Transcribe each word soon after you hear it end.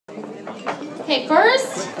Okay,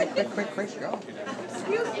 first, Quick, girl.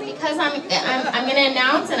 because I'm going to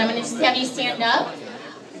announce and I'm going to just have you stand up.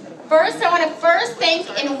 First, I want to thank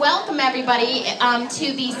and welcome everybody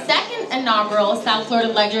to the second inaugural South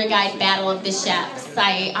Florida Luxury Guide Battle of the Chefs.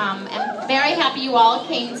 I am very happy you all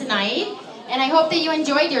came tonight, and I hope that you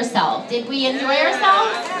enjoyed yourself. Did we enjoy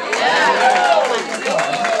ourselves? Yeah.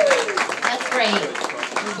 That's great.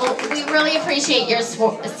 Well, we really appreciate your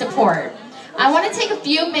support. I want to take a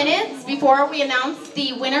few minutes before we announce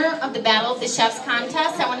the winner of the Battle of the Chefs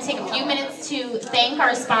contest. I want to take a few minutes to thank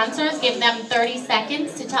our sponsors, give them 30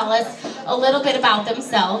 seconds to tell us a little bit about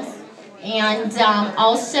themselves. And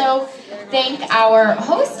also thank our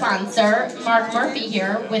host sponsor, Mark Murphy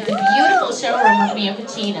here, with the beautiful showroom of Mia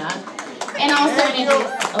Cucina. And also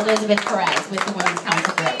introduce Elizabeth Perez with the Women's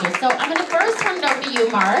Council Director. So I'm going to first turn it over to you,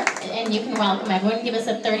 Mark, and you can welcome everyone. Give us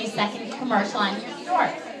a 30-second commercial on your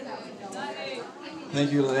store.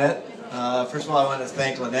 Thank you, Lynette. First of all, I want to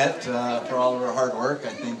thank Lynette for all of her hard work. I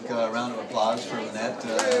think a round of applause for Lynette.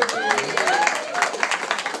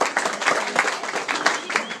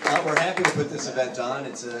 We're happy to put this event on.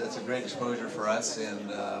 It's a great exposure for us,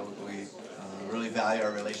 and we really value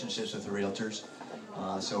our relationships with the realtors.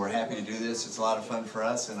 So we're happy to do this. It's a lot of fun for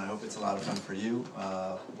us, and I hope it's a lot of fun for you.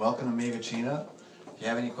 Welcome to Mia Cucina. If you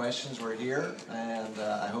have any questions, we're here, and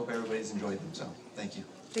I hope everybody's enjoyed themselves. Thank you.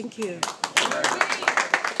 Thank you.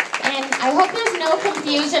 And I hope there's no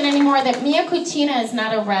confusion anymore that Mia Cucina is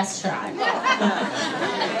not a restaurant.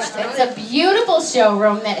 It's a beautiful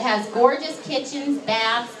showroom that has gorgeous kitchens,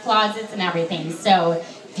 baths, closets, and everything. So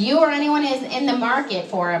if you or anyone is in the market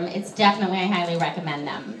for them, it's definitely, I highly recommend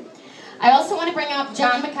them. I also want to bring up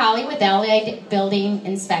John McCauley with Allied Building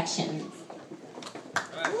Inspections.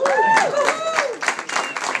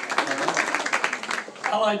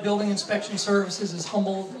 Allied Building Inspection Services is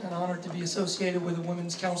humbled and honored to be associated with the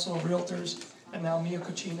Women's Council of Realtors and now Mia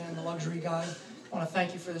Cucina and the Luxury Guide. I want to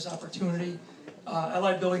thank you for this opportunity.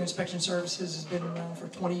 Allied Building Inspection Services has been around for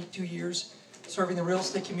 22 years, serving the real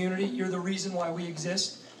estate community. You're the reason why we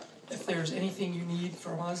exist. If there's anything you need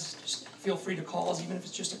from us, just feel free to call us, even if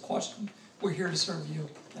it's just a question. We're here to serve you.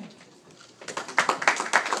 Thank you.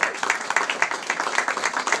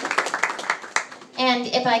 And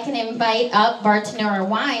if I can invite up Bartenura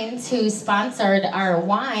Wines, who sponsored our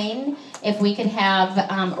wine, if we could have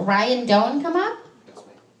Ryan Doan come up.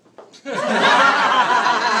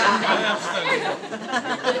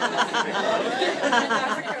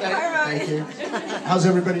 Thank you. How's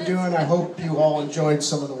everybody doing? I hope you all enjoyed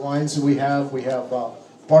some of the wines that we have. We have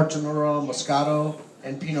Bartenura, Moscato,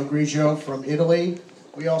 and Pinot Grigio from Italy.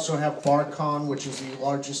 We also have Barcon, which is the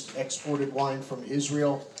largest exported wine from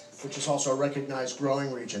Israel, which is also a recognized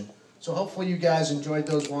growing region. So hopefully you guys enjoyed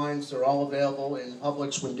those wines. They're all available in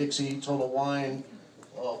Publix, Winn-Dixie, Total Wine,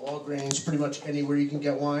 Walgreens, pretty much anywhere you can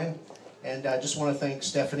get wine. And I just want to thank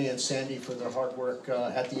Stephanie and Sandy for their hard work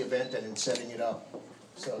at the event and in setting it up.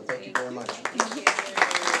 So thank you very much.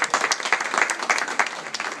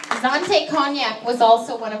 Zante Cognac was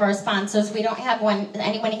also one of our sponsors. We don't have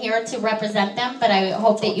anyone here to represent them, but I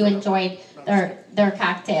hope that you enjoyed their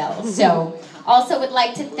cocktails. So also would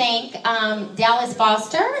like to thank Dallas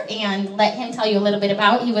Foster and let him tell you a little bit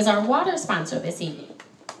about, he was our water sponsor this evening.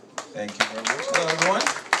 Thank you very much. Hello everyone.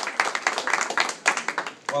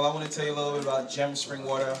 Well, I want to tell you a little bit about Gem Spring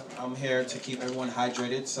Water. I'm here to keep everyone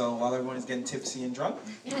hydrated, so while everyone is getting tipsy and drunk,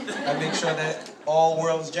 I make sure that all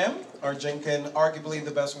world's Gem are drinking arguably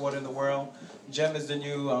the best water in the world. Gem is the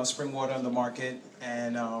new spring water on the market,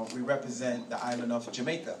 and we represent the island of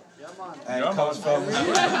Jamaica. And it comes from the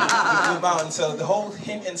Blue Mountain. So the whole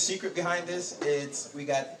hint and secret behind this is we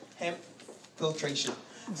got hemp filtration.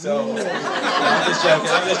 So, I'm just joking.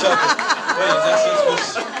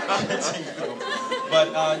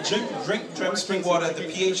 But drink Gem Spring Water. The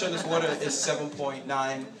pH on this water is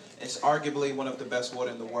 7.9. It's arguably one of the best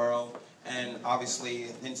water in the world. And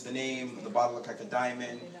obviously, hence the name, the bottle looks like a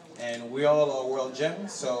diamond. And we all are world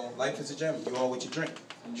gems, so life is a gem. You are what you drink.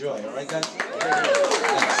 Enjoy, all right, guys?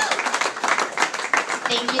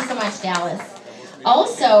 Thank you so much, Dallas.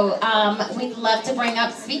 Also, we'd love to bring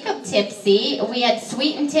up, speak of tipsy, we had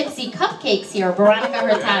Sweet and Tipsy cupcakes here, Veronica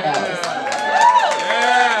Hurtado's.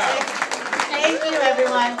 Thank you,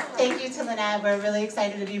 everyone. Thank you to Lynette. We're really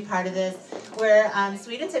excited to be a part of this. We're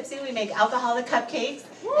Sweet and Tipsy. We make alcoholic cupcakes,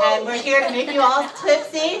 and we're here to make you all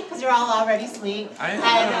tipsy because you're all already sweet.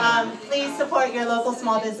 And please support your local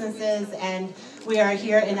small businesses. And we are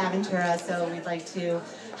here in Aventura, so we'd like to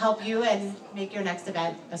help you and make your next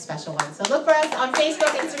event a special one. So look for us on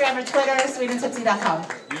Facebook, Instagram, or Twitter, sweetandtipsy.com.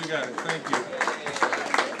 You got it. Thank you.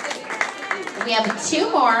 We have two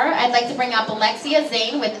more. I'd like to bring up Alexia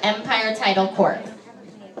Zane with Empire Title Corp.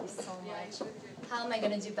 Thank you so much. How am I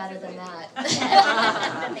going to do better than that?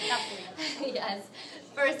 Yes.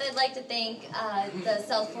 First, I'd like to thank the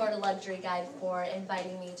South Florida Luxury Guide for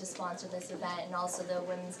inviting me to sponsor this event, and also the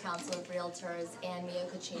Women's Council of Realtors and Mia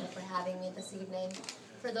Cucina for having me this evening.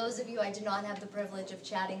 For those of you I do not have the privilege of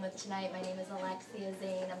chatting with tonight, my name is Alexia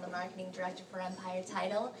Zane. I'm the Marketing Director for Empire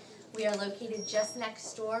Title. We are located just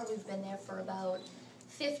next door. We've been there for about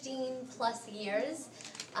 15 plus years.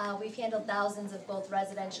 We've handled thousands of both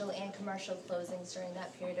residential and commercial closings during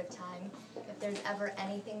that period of time. If there's ever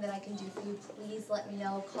anything that I can do for you, please let me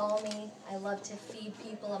know. Call me. I love to feed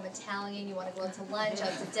people. I'm Italian. You want to go out to lunch,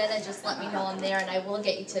 out to dinner, just let me know I'm there and I will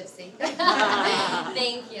get you tipsy.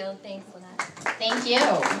 Thank you. Thanks, Lynette. Thank you.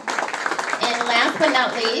 And last but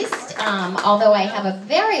not least, although I have a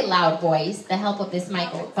very loud voice, the help of this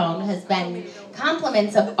microphone has been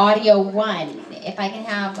compliments of Audio One. If I can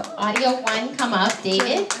have Audio One come up,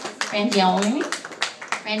 David Frangione.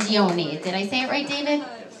 Did I say it right, David?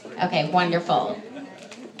 Okay, wonderful.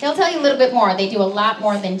 He'll tell you a little bit more. They do a lot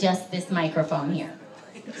more than just this microphone here.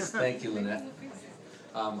 Thank you, Lynette.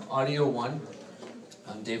 Audio One.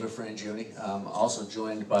 I'm David Frangione. Also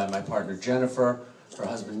joined by my partner Jennifer, her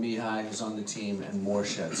husband Mihai, who's on the team, and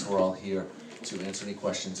Morshed. So we're all here to answer any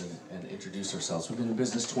questions and introduce ourselves. We've been in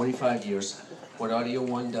business 25 years. What Audio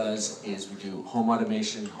One does is we do home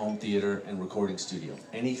automation, home theater, and recording studio.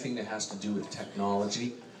 Anything that has to do with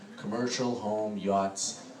technology, commercial, home,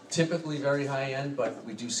 yachts, typically very high-end, but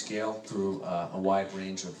we do scale through a wide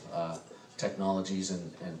range of technologies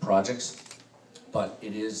and projects. But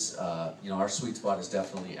it is, our sweet spot is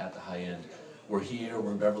definitely at the high end. We're here,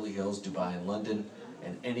 we're in Beverly Hills, Dubai, and London,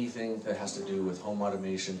 and anything that has to do with home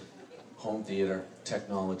automation, home theater,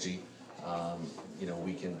 technology,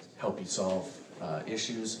 we can help you solve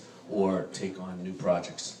issues or take on new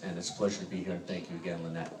projects. And it's a pleasure to be here, and thank you again,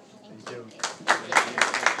 Lynette. Thank you.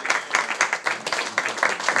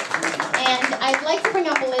 And I'd like to bring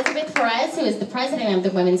up Elizabeth Perez, who is the president of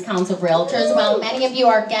the Women's Council of Realtors. While many of you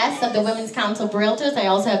are guests of the Women's Council of Realtors, I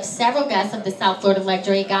also have several guests of the South Florida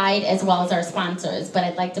Luxury Guide, as well as our sponsors. But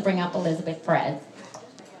I'd like to bring up Elizabeth Perez.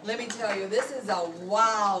 Let me tell you, this is a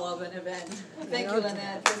wow of an event. Thank you,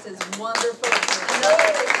 Lynette. This is wonderful.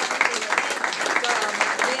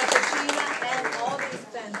 Mia Cucina and all these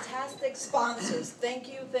fantastic sponsors. Thank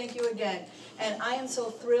you again. And I am so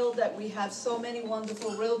thrilled that we have so many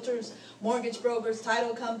wonderful realtors, mortgage brokers,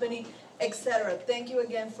 title company, etc. Thank you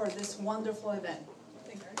again for this wonderful event.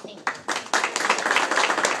 Thank you.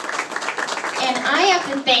 And I have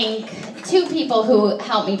to thank two people who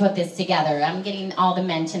helped me put this together. I'm getting all the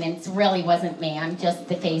mention, and it really wasn't me. I'm just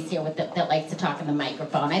the face here that likes to talk in the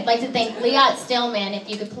microphone. I'd like to thank Liat Stillman, if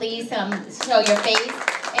you could please show your face,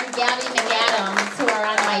 and Gabby McAdams, who are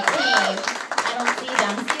on my team. I don't see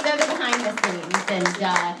them. See, they're behind the scenes,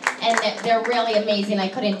 and they're really amazing. I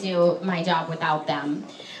couldn't do my job without them.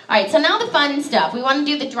 All right, so now the fun stuff. We want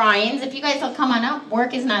to do the drawings. If you guys will come on up,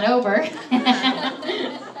 work is not over. She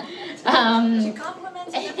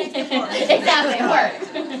compliments you. Exactly, it worked.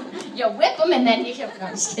 You whip them and then you can, no,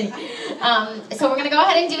 I'm just kidding. So we're going to go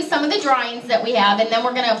ahead and do some of the drawings that we have, and then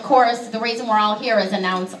we're going to, of course, the reason we're all here is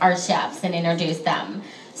announce our chefs and introduce them.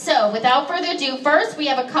 So without further ado, first we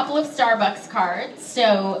have a couple of Starbucks cards.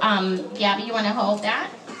 So Gabby, you want to hold that?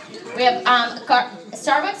 We have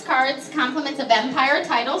Starbucks cards, compliments of Empire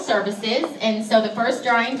Title Services, and so the first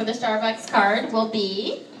drawing for the Starbucks card will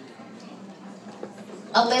be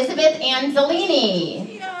Elizabeth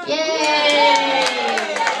Anzolini. Yay!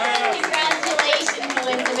 Congratulations,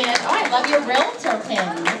 Elizabeth. Oh, I love your realtor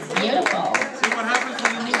pin. It's beautiful. See what happens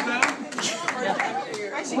when you move down?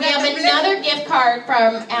 We have another gift card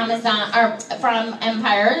from Amazon, or from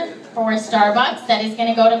Empire for Starbucks that is going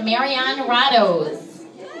to go to Mariana Rados.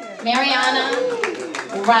 Mariana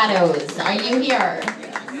Rados, are you here?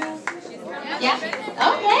 Yeah?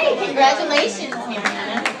 Okay, congratulations,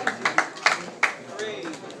 Mariana.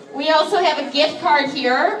 We also have a gift card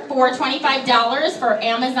here for $25 for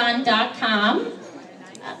Amazon.com.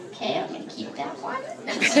 Okay, I'm going to keep that one.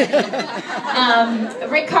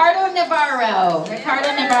 Ricardo Navarro.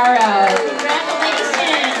 Congratulations.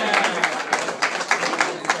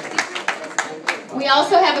 We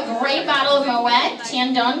also have a great bottle of Moet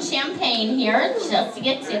Chandon champagne here, just to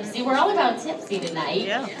get tipsy. We're all about tipsy tonight.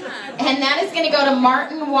 Yeah. And that is going to go to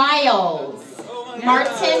Martin Wiles.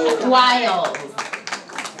 Martin Wiles.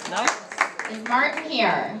 No? Is Martin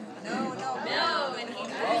here? No.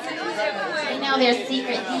 I know there's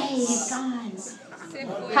secret. Hey, he's gone.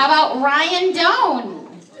 How about Ryan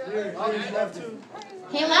Doan?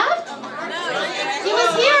 He left? He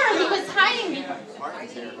was here. He was hiding before.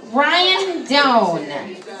 Ryan Doan.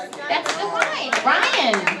 That's the wine.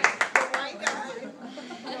 Ryan.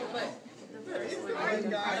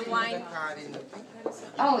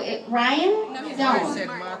 Oh, Ryan? Doan.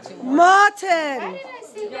 Martin.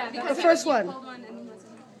 The first one.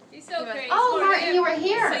 He's so great. Oh, Martin, you were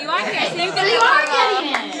here. So you are here. So you are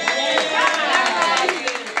getting it.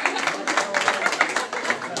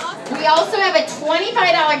 We also have a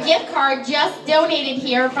 $25 gift card just donated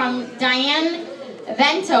here from Diane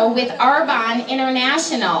Vento with Arbonne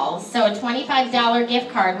International. So a $25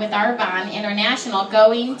 gift card with Arbonne International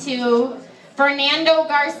going to Fernando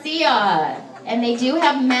Garcia. And they do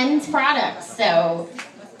have men's products. So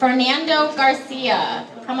Fernando Garcia,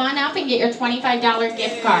 come on up and get your $25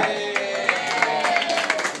 gift card.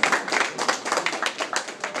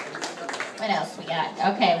 What else we got?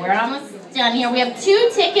 Okay, we're almost done here. We have 2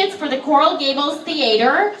 tickets for the Coral Gables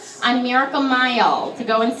Theater on Miracle Mile to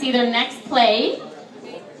go and see their next play.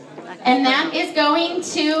 And that is going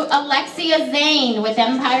to Alexia Zane with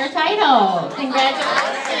Empire Title.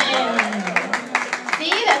 Congratulations. See,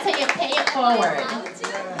 that's how you pay it forward.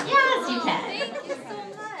 Yes, you can. Thank you so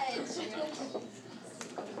much.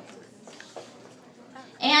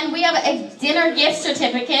 And we have a dinner gift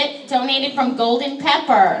certificate donated from Golden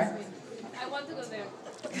Pepper. I want to go there.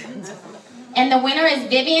 And the winner is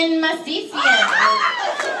Vivian Massician.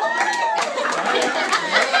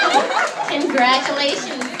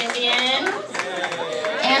 Congratulations, Vivian.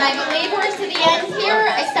 And I believe we're to the end here,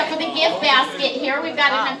 except for the gift basket here. We've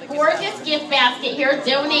got a gorgeous gift basket here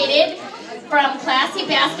donated from Classy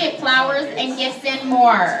Basket Flowers and Gifts and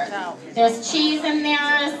More. There's cheese in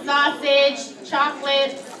there, sausage,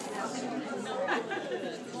 chocolate.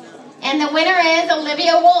 And the winner is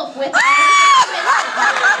Olivia Wolf with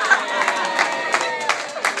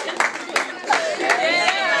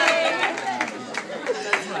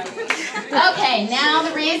Okay, now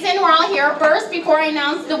the reason we're all here, first, before I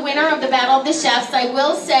announce the winner of the Battle of the Chefs, I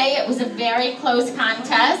will say it was a very close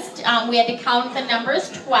contest. We had to count the numbers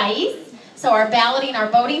twice. So our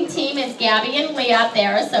voting team is Gabby and Leah up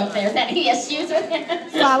there, so if there's any issues with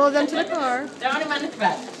it, Follow them to the car. throw them on the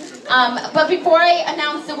front. But before I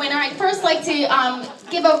announce the winner, I'd first like to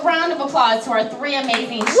give a round of applause to our 3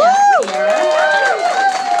 amazing chefs here.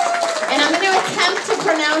 And I'm going to attempt to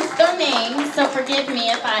pronounce their names, so forgive me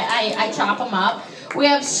if I chop them up. We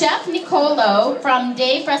have Chef Nicolo from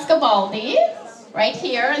De Frescobaldi, right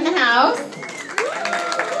here in the house.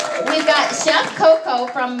 We've got Chef Coco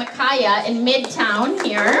from Makaya in Midtown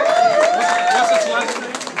here. What's his last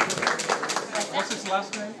name? What's his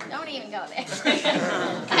last name? Don't even go there.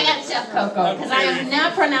 I got Chef Coco, because I am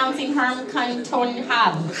not pronouncing Herm Canton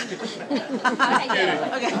Hab.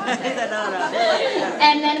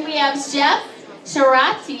 And then we have Chef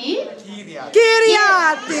Chiriatti.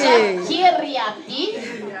 Chiriatti. Chef Chiriatti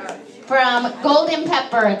from Golden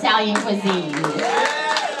Pepper Italian Cuisine.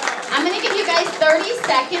 I'm going to give you guys 30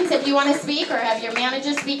 seconds if you want to speak or have your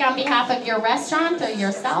manager speak on behalf of your restaurant or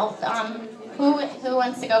yourself. Who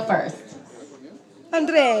wants to go first?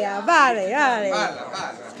 Andrea, vale.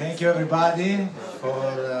 Thank you everybody for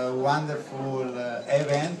a wonderful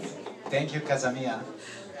event. Thank you, Casa Mia.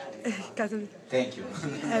 Thank you. Thank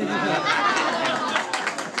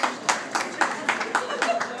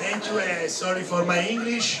you. Sorry for my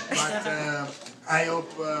English, but I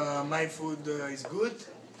hope my food is good,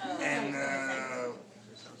 and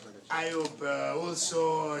I hope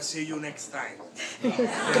also see you next time.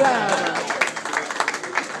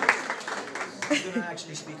 I'm going to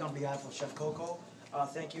actually speak on behalf of Chef Coco.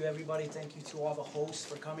 Thank you, everybody. Thank you to all the hosts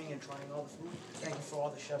for coming and trying all the food. Thank you for all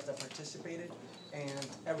the chefs that participated. And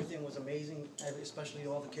everything was amazing, especially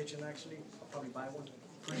all the kitchen, actually. I'll probably buy one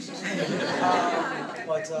pretty soon.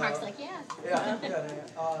 Mark's like, yeah.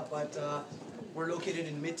 But we're located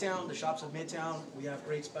in Midtown, the shops of Midtown. We have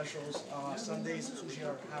great specials. Sundays, sushi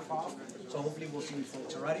are half off. So hopefully we'll see you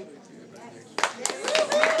folks, all righty?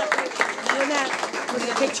 Was it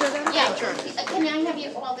a picture of them? Yeah, can I have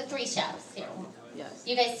you, all the 3 chefs here? Yes.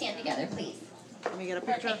 You guys stand together, please. Let me get a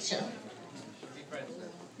picture.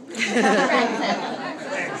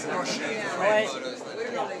 Thanks, no shame. All right.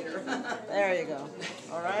 There you go.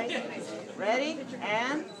 All right. Ready?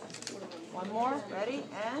 And one more. Ready?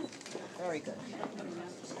 And very good.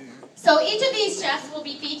 So each of these chefs will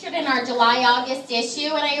be featured in our July-August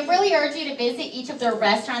issue, and I really urge you to visit each of their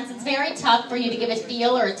restaurants. It's very tough for you to give a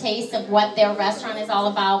feel or a taste of what their restaurant is all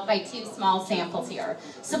about by 2 small samples here.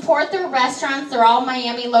 Support their restaurants. They're all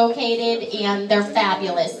Miami located, and they're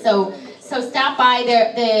fabulous. So So stop by.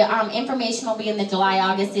 The information will be in the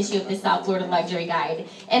July-August issue of the South Florida Luxury Guide.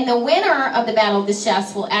 And the winner of the Battle of the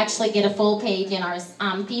Chefs will actually get a full page in our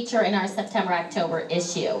feature in our September-October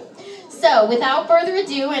issue. So without further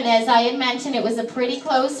ado, and as I had mentioned, it was a pretty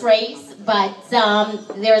close race, but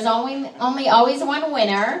there's always one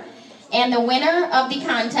winner. And the winner of the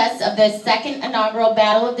contest of the second inaugural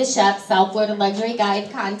Battle of the Chefs South Florida Luxury Guide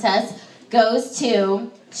contest goes to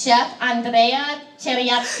Chef Andrea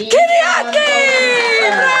Chiriatti. Bravo!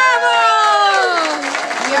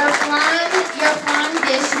 Your flan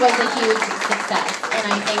dish was a huge success, and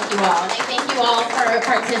I thank you all. And I thank you all for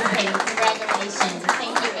participating. Congratulations.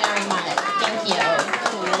 Thank you very much. Thank you.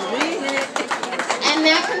 And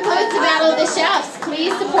that concludes the Battle of the Chefs.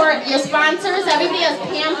 Please support your sponsors. Everybody has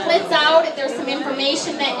pamphlets out. If there's some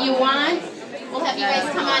information that you want, we'll have you guys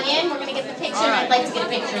come on in. We're going to get the picture, and I'd like to get a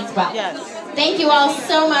picture as well. Yes. Thank you all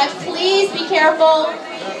so much. Please be careful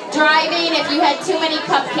driving if you had too many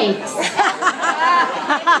cupcakes.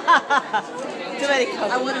 Too many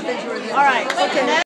cupcakes. I want to make sure. All right. Okay.